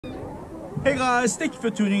Hey guys, thank you for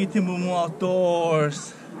tuning into Moo Moo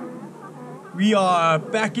Outdoors. We are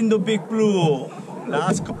back in the Big Blue.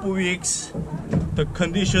 Last couple weeks, the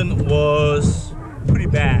condition was pretty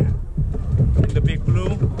bad in the Big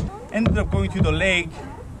Blue. Ended up going to the lake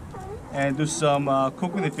and do some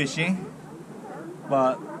coconut fishing.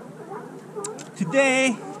 But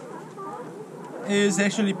today is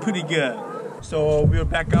actually pretty good. So we're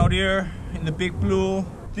back out here in the Big Blue.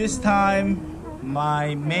 This time,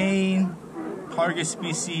 my main target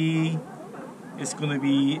species is gonna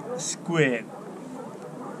be squid,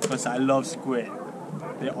 because I love squid.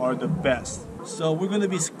 They are the best. So we're gonna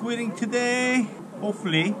be squidding today,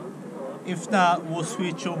 hopefully. If not, we'll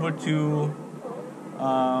switch over to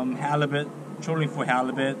halibut, trolling for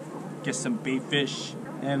halibut, get some bait fish.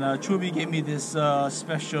 And Chobi gave me this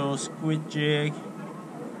special squid jig.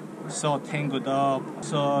 It's all tangled up.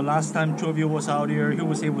 So last time Chobi was out here, he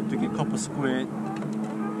was able to get a couple squid.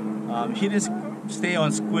 He didn't stay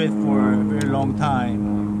on squid for a very long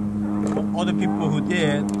time. Other people who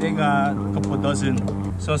did, they got a couple dozen.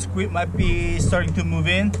 So squid might be starting to move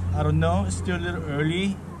in. I don't know, it's still a little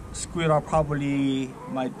early. Squid are probably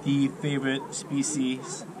my favorite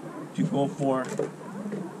species to go for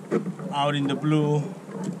out in the blue,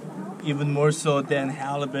 even more so than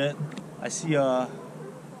halibut. I see a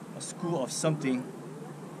school of something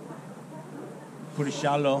pretty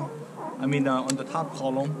shallow. I mean on the top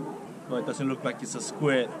column. But it doesn't look like it's a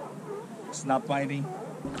squid. It's not biting.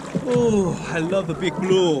 Oh, I love the Big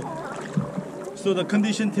Blue. So the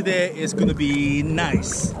condition today is gonna be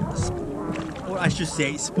nice. Or I should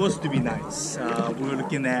say, it's supposed to be nice. We're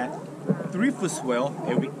looking at 3-foot swell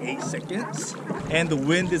every 8 seconds. And the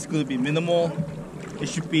wind is gonna be minimal. It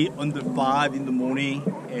should be under 5 in the morning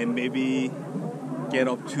and maybe get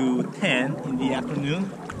up to 10 in the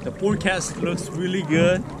afternoon. The forecast looks really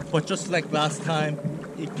good, but just like last time,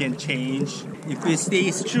 it can change. If it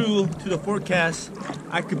stays true to the forecast,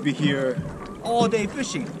 I could be here all day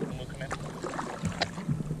fishing.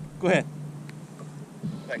 Go ahead.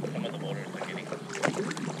 Like some of the motors are getting.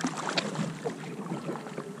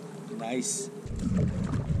 Nice.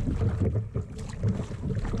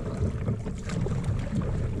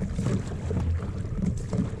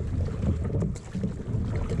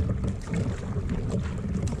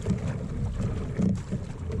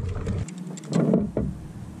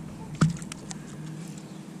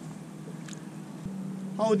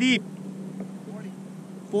 How deep? 40.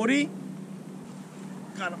 40?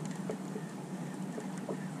 Got him.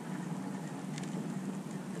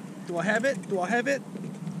 Do I have it? Do I have it?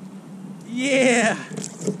 Yeah!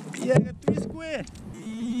 Yeah, I got 3 squid.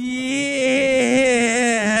 Yeah!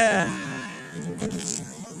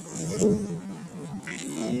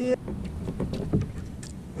 Yeah!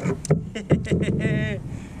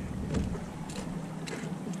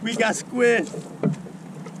 We got squid.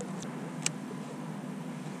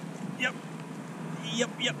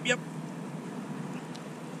 Yep.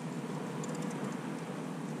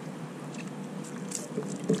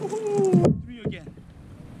 Ooh, 3 again.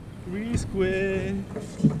 3 squid.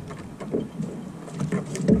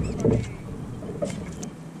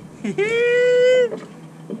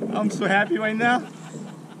 I'm so happy right now.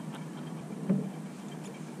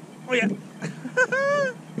 Oh yeah.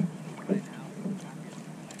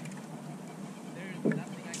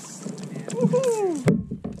 Woohoo!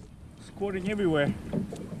 Squirting everywhere.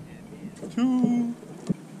 2. 7,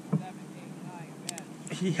 8, 9, 10.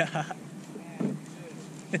 Yeah.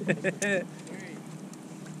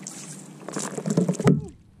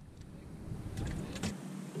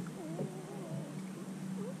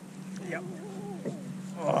 Yep.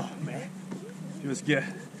 Oh man, feels good.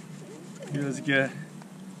 Feels good.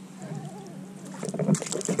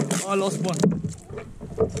 Oh, I lost one.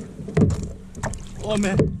 Oh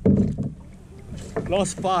man,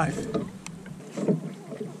 lost 5.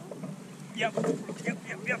 Yep. Okay.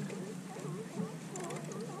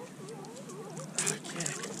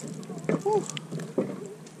 Whew.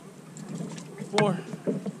 4.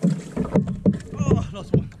 Oh,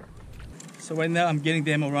 lost 1. So right now I'm getting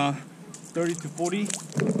them around 30 to 40,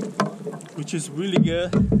 which is really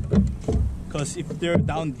good, because if they're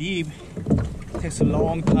down deep, it takes a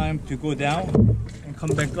long time to go down and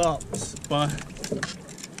come back up. But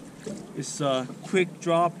it's a quick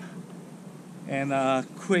drop and a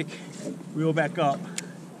quick reel back up.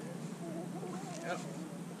 Yep.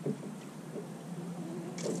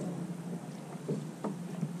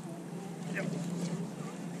 Yep.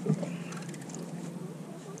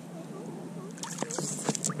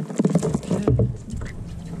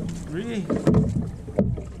 3.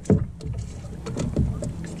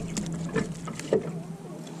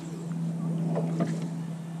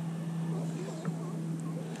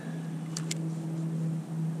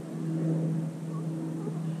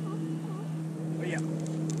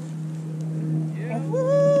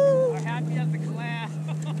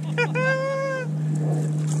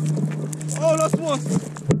 Oh, last one.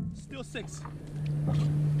 Still 6.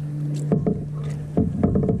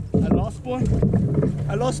 I lost one.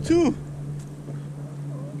 I lost 2.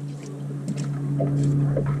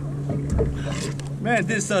 Man,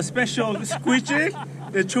 this special squid jig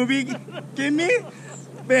that Chobi gave me.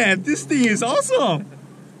 Man, this thing is awesome.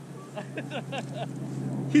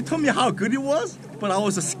 He told me how good it was, but I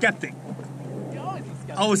was a skeptic. You're always a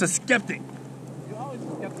skeptic. I was a skeptic. You're always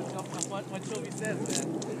a skeptic of what Chobi says,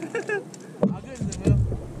 man. How good is it, man?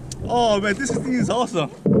 Oh man, this thing is awesome.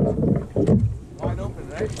 Wide open,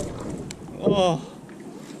 right? Oh.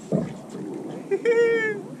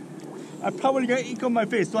 I probably got ink on my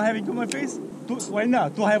face. Do I have ink on my face? Right now,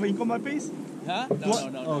 do I have ink on my face? Huh?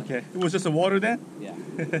 No. Okay, it was just the water then? Yeah.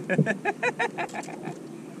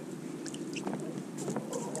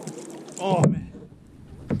 Oh man.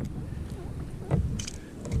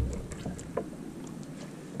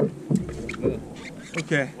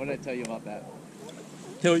 Okay. What did I tell you about that?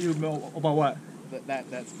 Tell you about what?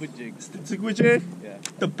 That squid jig. Squid jig? Yeah.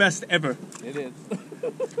 The best ever. It is.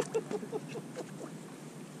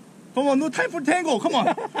 Come on, no time for tango. Come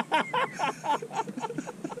on.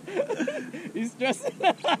 He's stressing.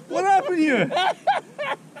 What happened here?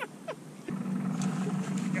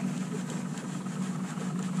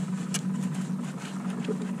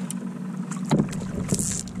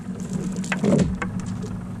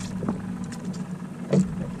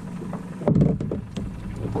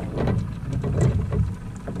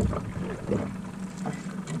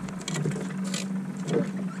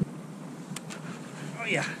 Oh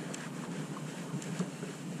yeah.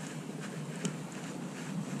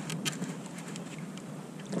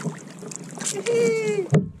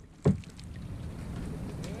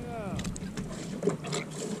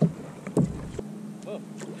 Oh.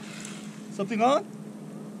 Something on?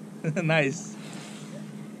 Nice.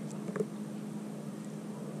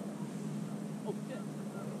 Oh shit.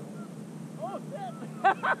 Oh shit.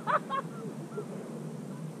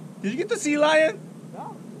 Did you get the sea lion?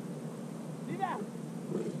 No. Sea bass.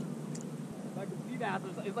 Like a sea bass.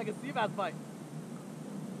 It's like a sea bass fight.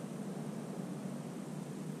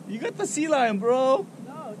 You got the sea lion, bro.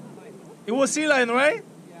 No, it's not like. It was sea lion, right?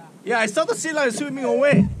 Yeah. Yeah, I saw the sea lion swimming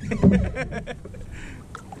away.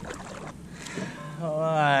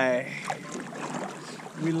 Alright.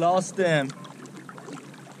 We lost them.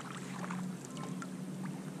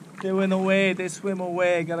 They went away, they swam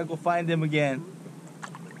away. Gotta go find them again.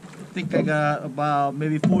 I think I got about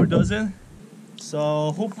maybe 4 dozen.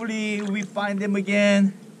 So hopefully we find them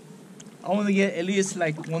again. I want to get at least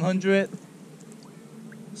like 100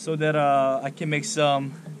 so that I can make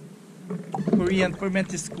some Korean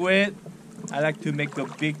fermented squid. I like to make a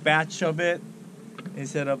big batch of it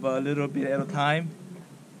instead of a little bit at a time.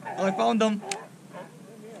 Oh, I found them.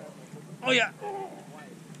 Oh yeah.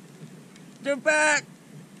 They're back.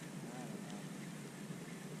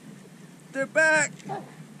 They're back.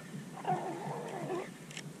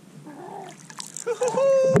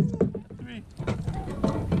 3.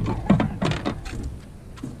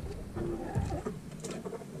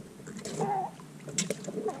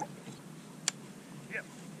 Yep.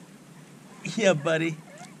 Yeah, buddy.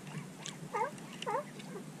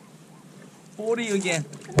 40 again.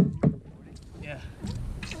 Yeah.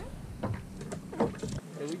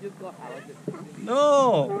 Can we just go highlight it?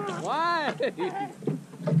 No. Why?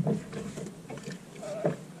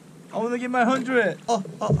 I want to get my 100. Oh,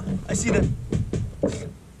 I see them. That's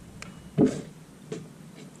it.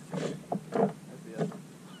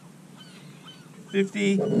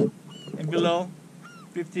 50 and below.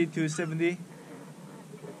 50 to 70.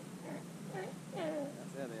 That's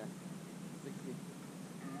it, yeah. 60.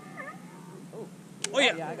 Oh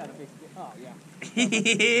yeah. Yeah, I got a big stick. Oh, yeah.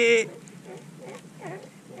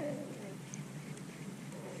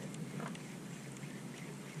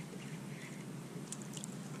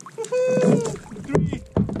 Woohoo! 3.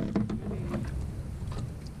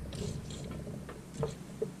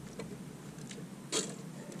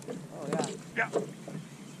 Oh, yeah. Yeah.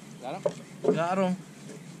 Got him? Got him.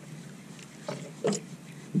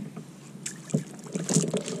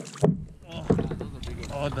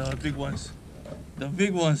 Oh, the big ones. The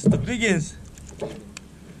big ones. The biggins.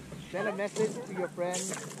 Send a message to your friend,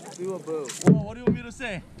 Sue Boo. Whoa, what do you want me to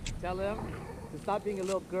say? Tell him to stop being a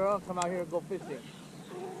little girl and come out here and go fishing.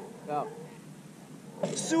 Go.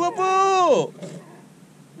 Suabu!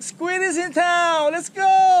 Squid is in town. Let's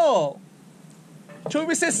go.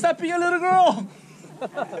 Chobi said stop being a little girl.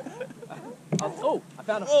 Oh, I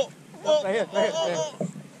found him. Oh, Right here, right here,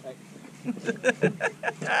 right here.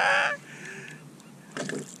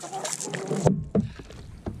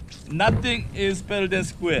 Nothing is better than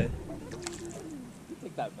squid.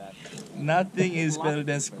 Take that bad. Nothing is better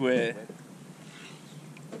than squid.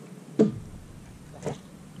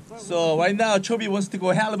 So right now, Chobi wants to go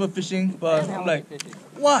halibut fishing, but I'm like,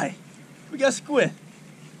 why? We got squid.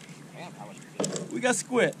 We got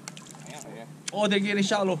squid. Oh, they're getting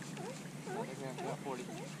shallow.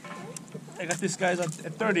 I got this guy's at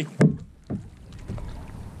 30.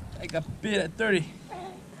 I got bit at 30.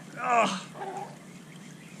 Oh.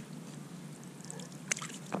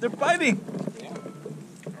 They're biting.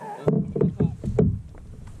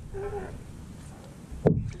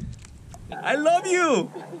 I love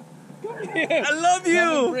you. I love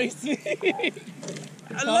you. Embrace me.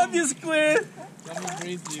 I love you, Squid. Let me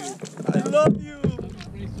embrace you. I love you.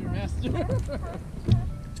 Let me embrace your master.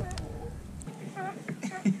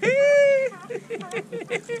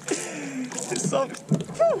 It's so.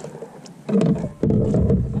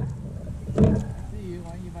 See you.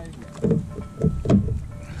 Why are you biting me?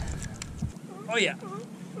 Oh yeah.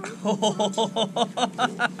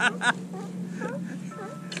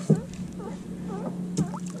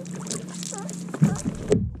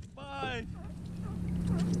 Bye.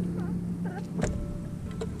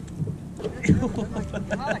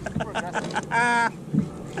 You're not like super aggressive.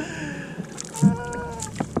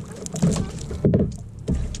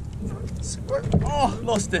 Oh,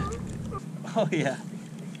 lost it. Oh yeah.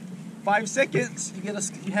 5 seconds. You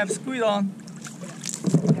have squid on.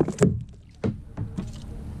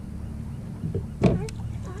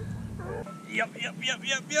 Yep.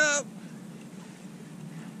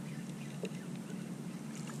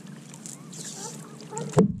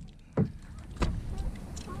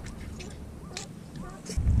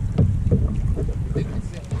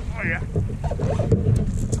 Oh yeah.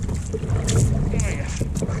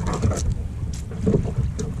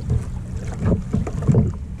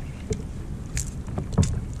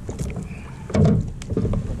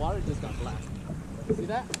 The water just got black. See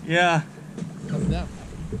that? Yeah. That's them.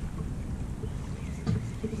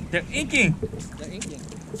 They're inking. They're inking.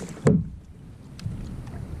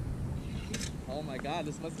 Oh my god,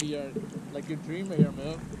 this must be your dream right here,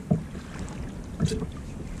 man. Oh my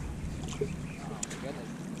goodness.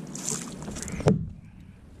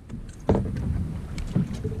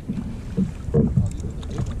 Oh, these are the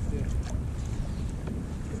big ones too.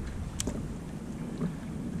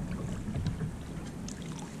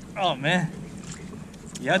 Oh man.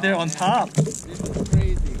 Yeah, they're on top. This is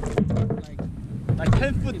crazy. Like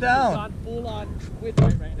 10 foot down. It's on full on squid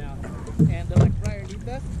right now. And they're like right underneath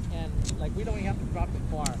us, and like we don't even have to drop it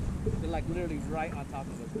far. They're like literally right on top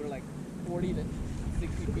of us. We're like 40 to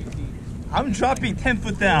 60 feet deep. I'm dropping 10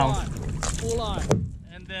 foot down. Full on.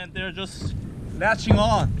 And then they're just latching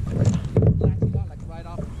on. Latching on like right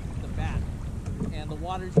off the bat. And the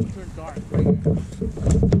water's turned dark right here. Look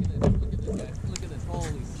at this guy. Look at this.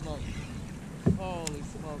 Holy smokes. Holy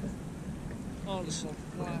smokes. Holy smokes.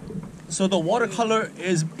 Wow. So the watercolor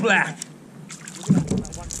is black. Look at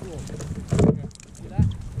that one pool. Here. See that?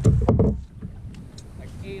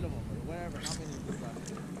 Like 8 of them or whatever. How many is this left?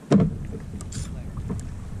 Like,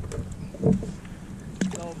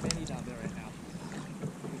 so many down there right now.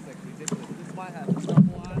 It's like ridiculous. This one has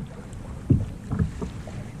double on.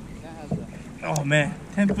 That has a. Oh man,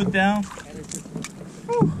 10 foot down. And it's just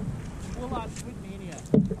full on squid mania.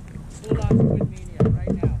 Full on squid mania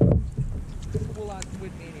right now. Full on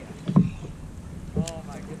squid mania. Oh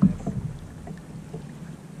my goodness.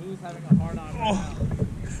 Who's having a hard on right now?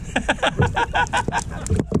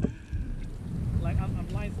 Like I'm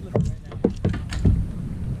line slipping right now.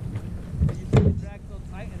 You see it drag so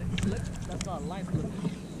tight and it slips? That's called line slipping.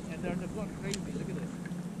 And they're going crazy. Look at this.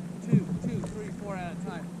 2, 3, 4 at a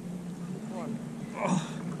time. 4. Oh,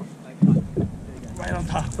 Like what? There you go. right on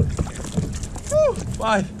top. Woo,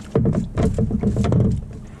 5.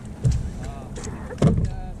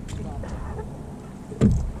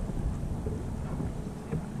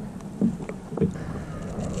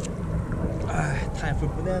 Time for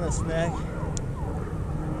banana snack.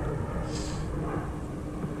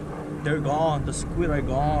 They're gone. The squid are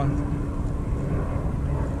gone.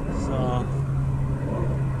 So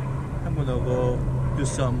I'm gonna go do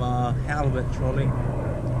some halibut trolling.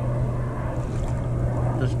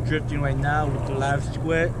 Just drifting right now with the live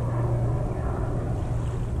squid.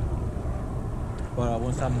 But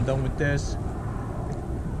once I'm done with this,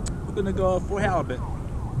 we're gonna go for halibut.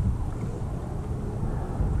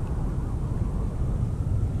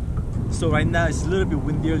 So right now it's a little bit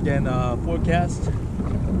windier than forecast.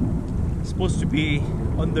 It's supposed to be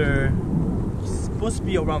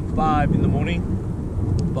around 5 in the morning,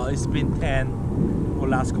 but it's been 10 for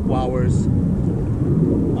the last couple hours.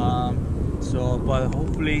 But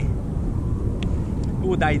hopefully it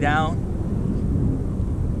will die down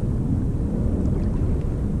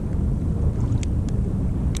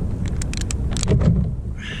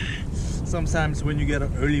sometimes when you get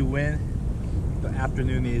an early wind, the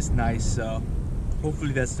afternoon is nice, so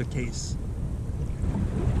hopefully that's the case.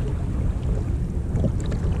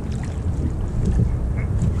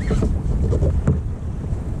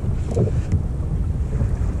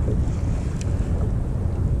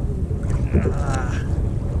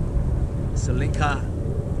 It's a Lingcod.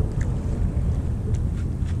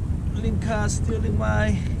 Lingcod stealing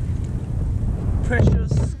my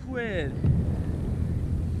precious squid.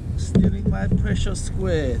 Stealing my precious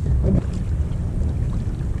squid.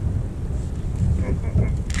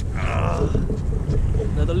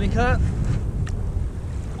 Another Lingcod.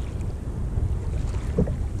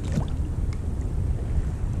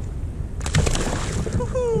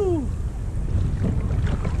 Woohoo!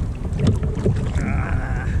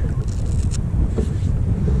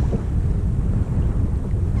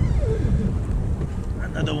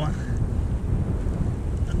 Another one.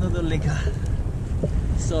 Another Lingcod.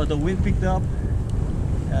 So the wind picked up,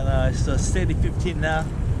 and it's a steady 15 now.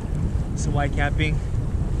 It's white capping.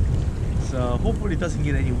 So hopefully it doesn't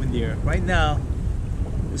get any windier. Right now,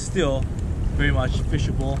 it's still very much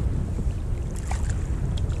fishable.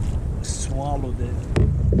 Swallowed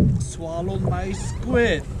it. Swallowed my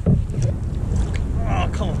squid. Oh,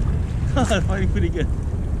 come on. Probably pretty good.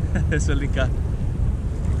 That's a Lingcod.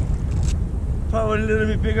 Probably a little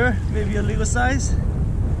bit bigger, maybe a legal size.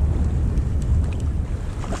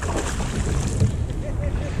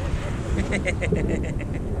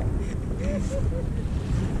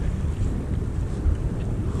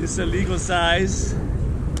 It's a legal size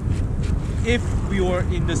if we were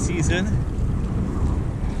in the season.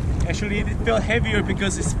 Actually, it felt heavier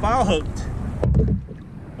because it's foul hooked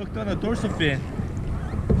on a dorsal fin,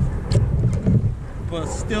 but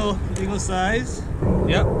still legal size.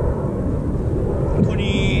 Yep,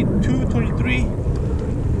 22, 23.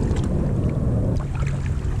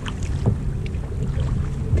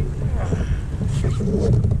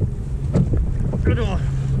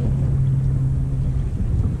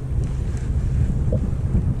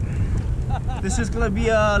 This is gonna be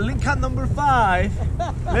a Lingcod number 5.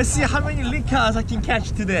 Let's see how many Lingcods I can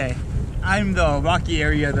catch today. I'm in the rocky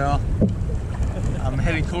area though. I'm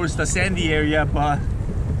heading towards the sandy area, but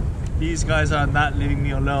these guys are not leaving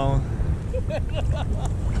me alone.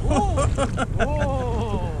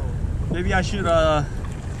 Whoa. Maybe I should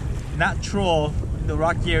not troll in the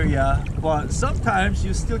rocky area, but sometimes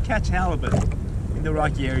you still catch halibut in the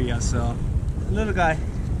rocky area. So little guy.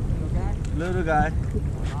 Little guy.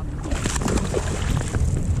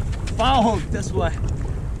 Foul hook, that's why.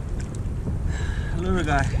 Little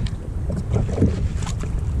guy.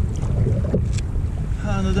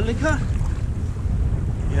 Another Lingcod?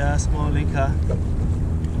 Yeah, small Lingcod.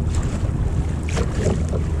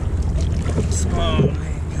 Small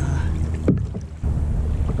Lingcod.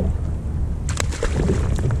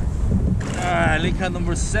 Alright, Lingcod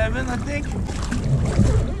number 7, I think.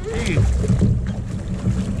 Hey.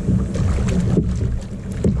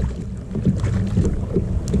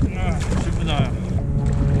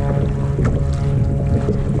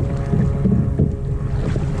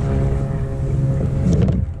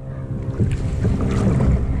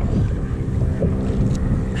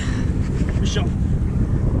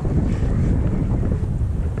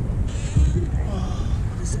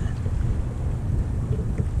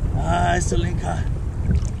 It's a Lingcod.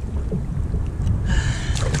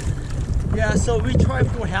 Yeah, so we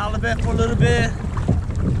tried for halibut for a little bit,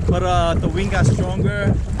 but the wind got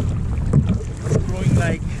stronger. It's blowing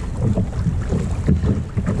like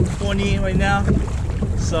 20 right now,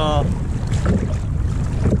 so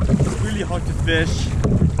it's really hard to fish.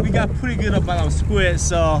 We got pretty good amount of squid,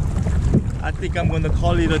 so I think I'm gonna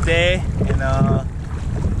call it a day and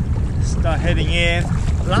start heading in.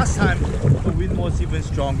 Last time the wind was even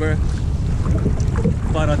stronger,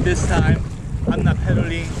 but this time I'm not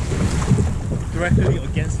pedaling directly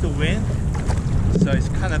against the wind, so it's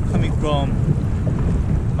kind of coming from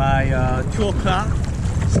my 2 o'clock,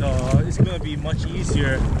 so it's gonna be much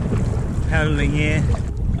easier paddling in.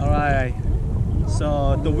 Alright,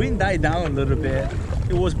 so the wind died down a little bit.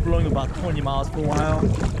 It was blowing about 20 miles per while,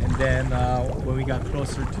 and then when we got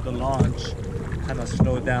closer to the launch, kind of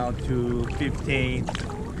slowed down to 15.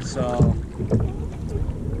 So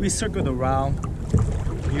we circled around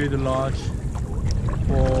near the launch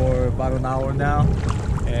for about an hour now,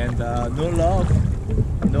 and no love,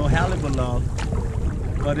 no halibut love,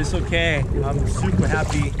 but it's okay. I'm super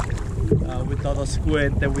happy with all the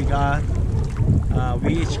squid that we got.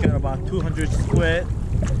 We each got about 200 squid,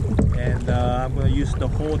 and I'm gonna use the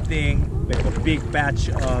whole thing, make a big batch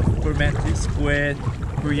of fermented squid,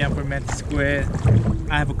 Korean fermented squid.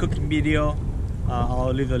 I have a cooking video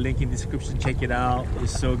I'll leave the link in the description. Check it out.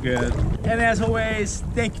 It's so good. And as always,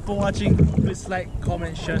 thank you for watching. Please like,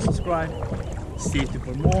 comment, share, subscribe. Stay tuned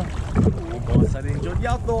for more. Go outside and enjoy the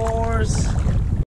outdoors.